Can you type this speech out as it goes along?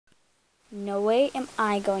No way am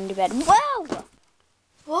I going to bed. Whoa!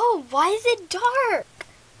 Whoa, why is it dark?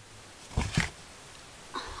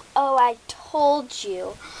 Oh, I told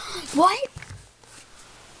you. What?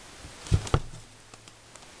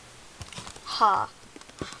 Ha.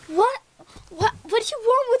 What do you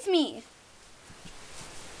want with me?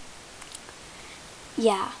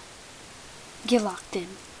 Yeah. Get locked in.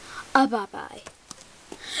 Bye-bye.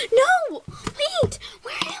 No! Wait!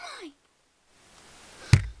 Where am I?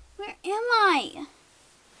 Where am I?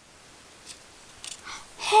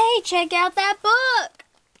 Hey, check out that book!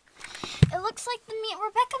 It looks like the Meet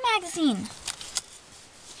Rebecca magazine.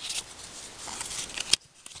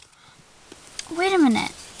 Wait a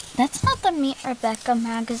minute. That's not the Meet Rebecca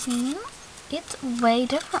magazine. It's way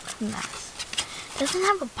different from this. It doesn't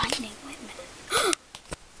have a binding. Wait a minute.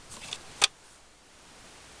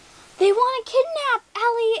 They want to kidnap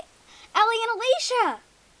Allie and Alicia.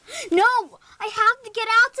 No, I have to get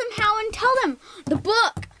out somehow and tell them the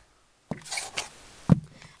book.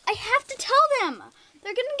 I have to tell them.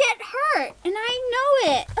 They're gonna get hurt, and I know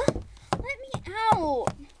it. Let me out.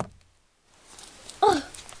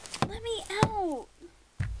 Let me out.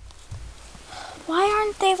 Why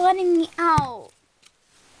aren't they letting me out?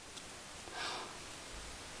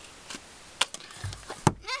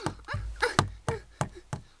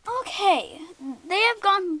 Okay, they have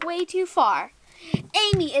gone way too far.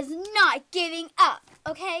 Amy is not giving up,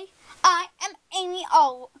 okay? I am Amy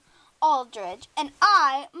Aldridge, and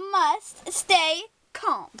I must stay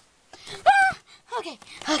calm.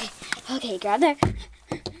 Okay, grab there.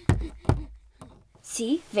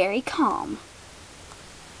 See, very calm.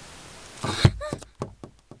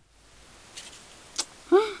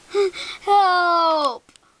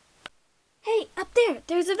 Help! Hey, up there,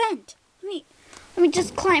 there's a vent. Let me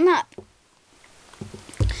just climb up.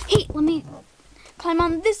 Hey, let me climb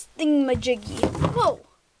on this thingamajiggy. Whoa.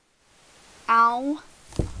 Ow.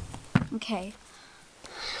 Okay.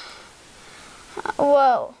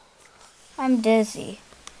 Whoa. I'm dizzy.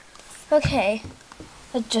 Okay.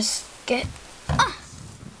 Let's just get...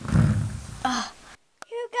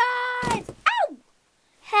 You guys! Ow!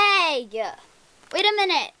 Hey! Wait a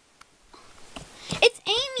minute. It's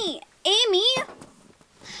Amy! Amy!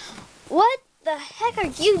 What the heck are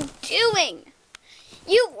you doing?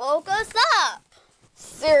 You woke us up.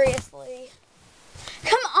 Seriously.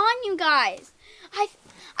 Come on, you guys. I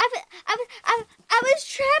was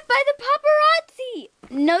trapped by the paparazzi.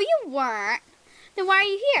 No, you weren't. Then why are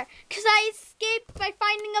you here? Because I escaped by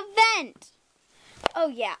finding a vent. Oh,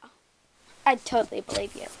 yeah. I totally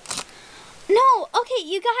believe you. No, okay,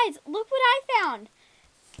 you guys, look what I found.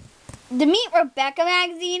 The Meet Rebecca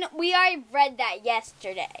magazine, we already read that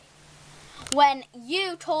yesterday. When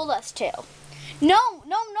you told us to. No,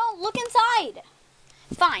 look inside.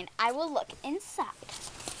 Fine, I will look inside.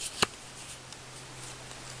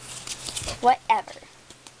 Whatever.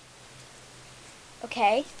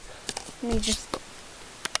 Okay, let me just...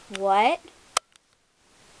 What?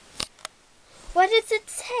 What does it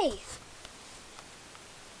say?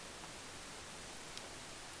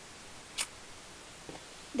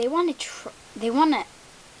 They want to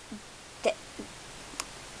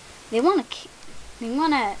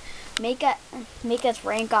make us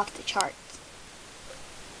rank off the charts.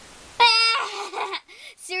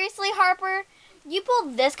 Seriously, Harper? You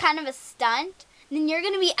pulled this kind of a stunt, then you're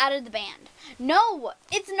going to be out of the band. No,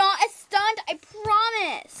 it's not a stunt, I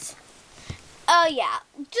promise. Oh yeah,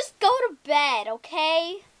 just go to bed,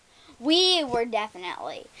 okay? We were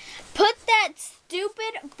definitely. Put that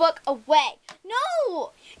stupid book away.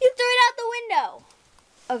 No, you threw it out the window.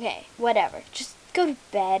 Okay, whatever, just go to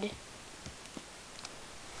bed.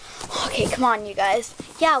 Okay, come on, you guys.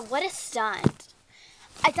 Yeah, what a stunt.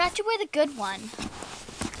 I thought you were the good one.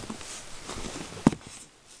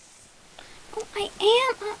 Oh, I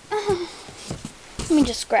am. Let me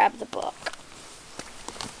just grab the book.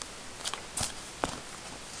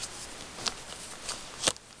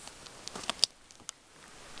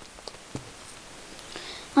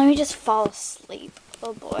 Let me just fall asleep.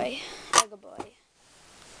 Oh boy. Oh boy.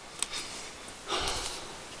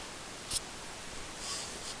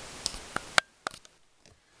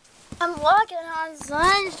 I'm walking on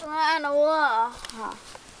sunshine. Whoa.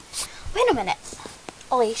 Wait a minute.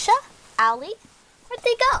 Alicia? Allie? Where'd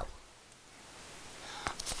they go?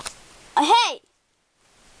 Hey!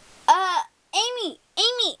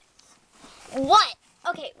 Amy! What?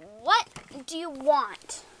 Okay, what do you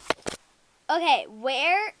want? Okay,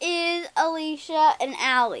 where is Alicia and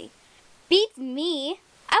Allie? Beats me.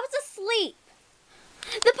 I was asleep.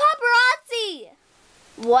 The paparazzi!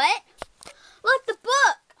 What? Look, the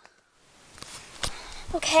book!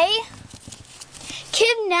 Okay.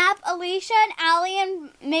 kidnap Alicia and Allie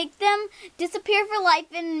and make them disappear for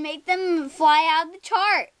life and make them fly out of the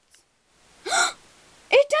charts.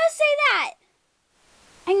 It does say that.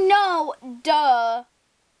 I know, duh.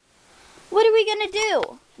 What are we gonna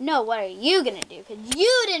do? No, what are you gonna do? Because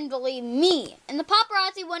you didn't believe me. And the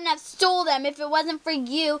paparazzi wouldn't have stole them if it wasn't for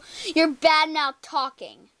you. Your bad mouth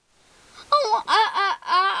talking. Oh,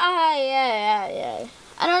 yeah.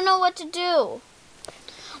 I don't know what to do.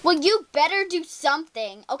 Well, you better do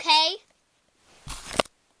something, okay?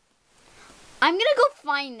 I'm gonna go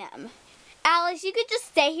find them. Alice, you could just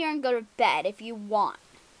stay here and go to bed if you want.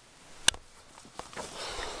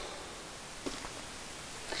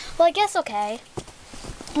 Well, I guess okay.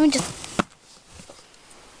 Let me just...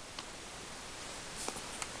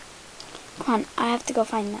 Come on, I have to go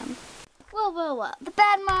find them. Well. The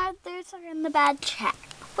bad mothers are in the bad chat.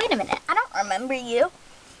 Wait a minute, I don't remember you.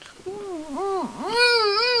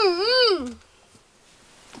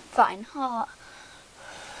 Fine.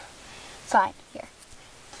 Fine, here.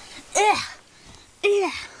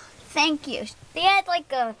 Thank you. They had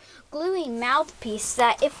like a gluey mouthpiece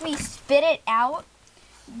that if we spit it out,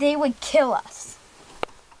 they would kill us.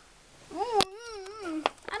 I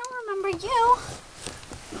don't remember you.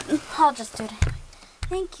 I'll just do it anyway.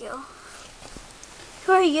 Thank you.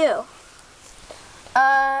 Who are you?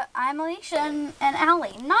 I'm Alicia and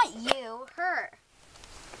Allie. Not you, her.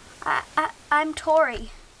 I'm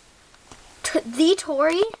Tori. The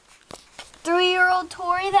Tori? 3-year-old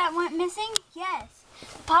Tori that went missing? Yes.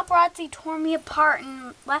 The paparazzi tore me apart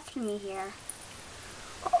and left me here.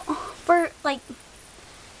 For, like,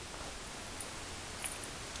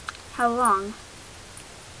 how long?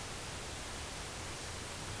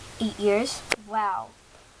 8 years? Wow.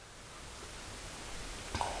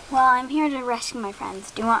 Well, I'm here to rescue my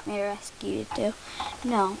friends. Do you want me to rescue you too?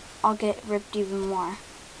 No, I'll get ripped even more.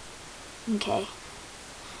 Okay.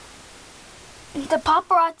 The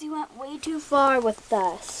paparazzi went way too far with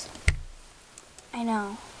us. I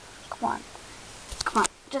know. Come on.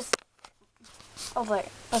 Just over there.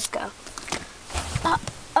 Let's go.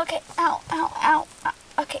 Okay. Ow.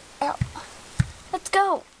 Okay. Ow. Let's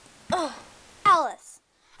go. Ugh. Alice.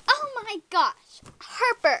 Oh my gosh.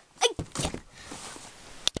 Harper.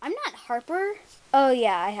 I'm not Harper. Oh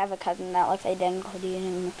yeah, I have a cousin that looks identical to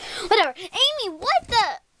you. Whatever. Amy, what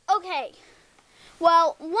the? Okay.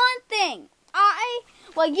 Well, one thing.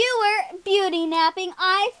 While you were beauty napping,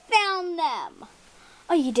 I found them.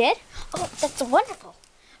 Oh, you did? Oh, that's wonderful.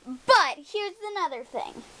 But here's another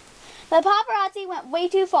thing. The paparazzi went way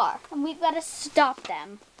too far, and we've got to stop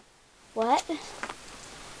them. What?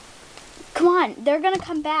 Come on, they're going to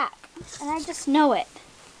come back, and I just know it.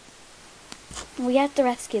 We have to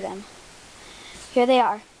rescue them. Here they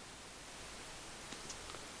are.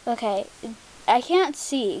 Okay, I can't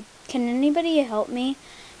see. Can anybody help me?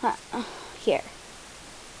 Here.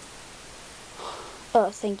 Oh,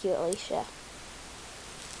 thank you, Alicia.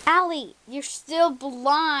 Allie, you're still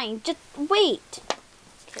blind. Just wait.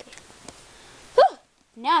 Okay. Whew.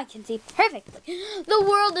 Now I can see perfectly. The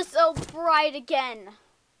world is so bright again.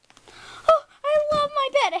 Oh, I love my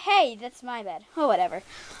bed. Hey, that's my bed. Oh, whatever.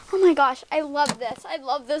 Oh my gosh, I love this. I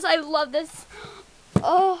love this.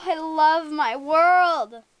 Oh, I love my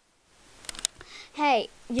world. Hey,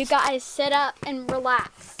 you guys sit up and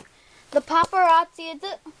relax. The paparazzi is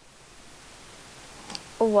it?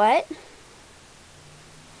 What?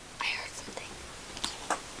 I heard something.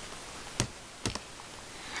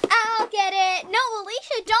 I'll get it. No,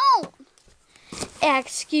 Alicia, don't.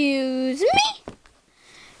 Excuse me.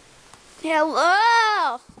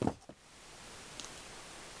 Hello.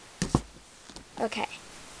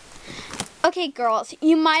 Okay, girls,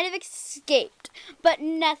 you might have escaped, but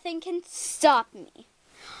nothing can stop me.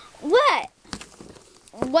 What?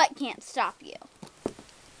 What can't stop you?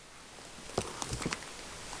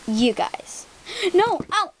 You guys. No,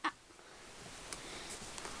 ow.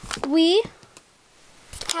 We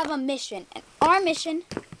have a mission, and our mission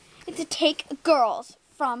is to take girls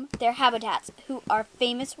from their habitats who are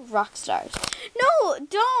famous rock stars. No,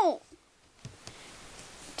 don't.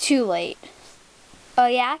 Too late. Oh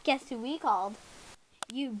yeah? Guess who we called?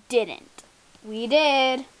 You didn't. We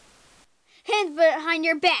did. Hands behind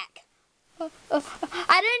your back. I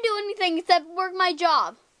didn't do anything except work my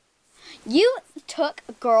job. You took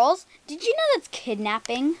girls? Did you know that's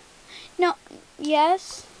kidnapping? No.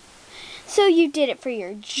 Yes? So you did it for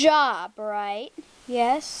your job, right?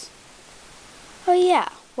 Yes? Oh yeah.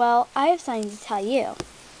 Well, I have something to tell you.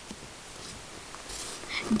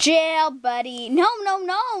 Jail, buddy. No.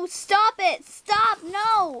 Stop it. Stop.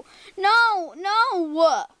 No.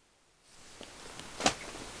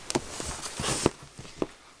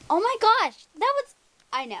 Oh my gosh. That was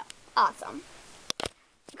I know. Awesome.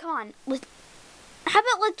 Come on. How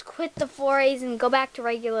about let's quit the 4As and go back to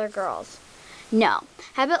regular girls? No.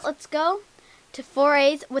 How about let's go to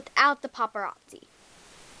 4As without the paparazzi?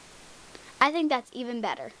 I think that's even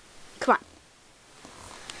better. Come on.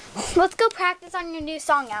 Let's go practice on your new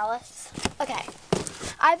song, Alice. Okay.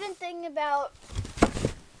 I've been thinking about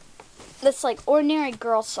this like ordinary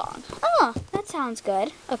girl song. Oh, that sounds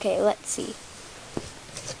good. Okay, let's see.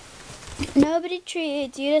 Nobody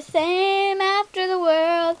treats you the same after the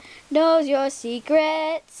world knows your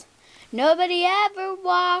secrets. Nobody ever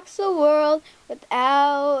walks the world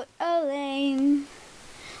without a lame.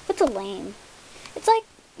 What's a lame? It's like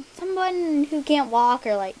someone who can't walk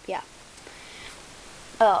or like, yeah.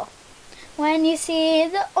 Oh. When you see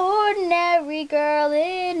the ordinary girl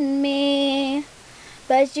in me,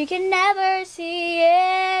 but you can never see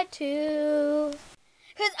it too.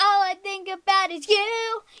 'Cause all I think about is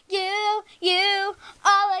you, you, you.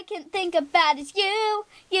 All I can think about is you,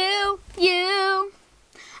 you, you.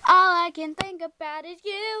 All I can think about is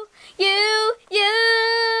you, you, you.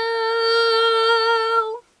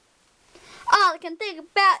 All I can think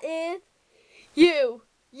about is you,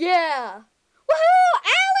 yeah. Woohoo!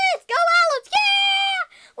 Alice! Go Alice! Yeah!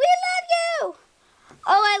 We love you!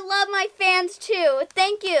 Oh, I love my fans too.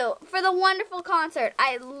 Thank you for the wonderful concert.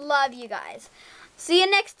 I love you guys. See you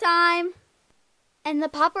next time. And the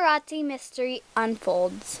paparazzi mystery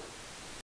unfolds.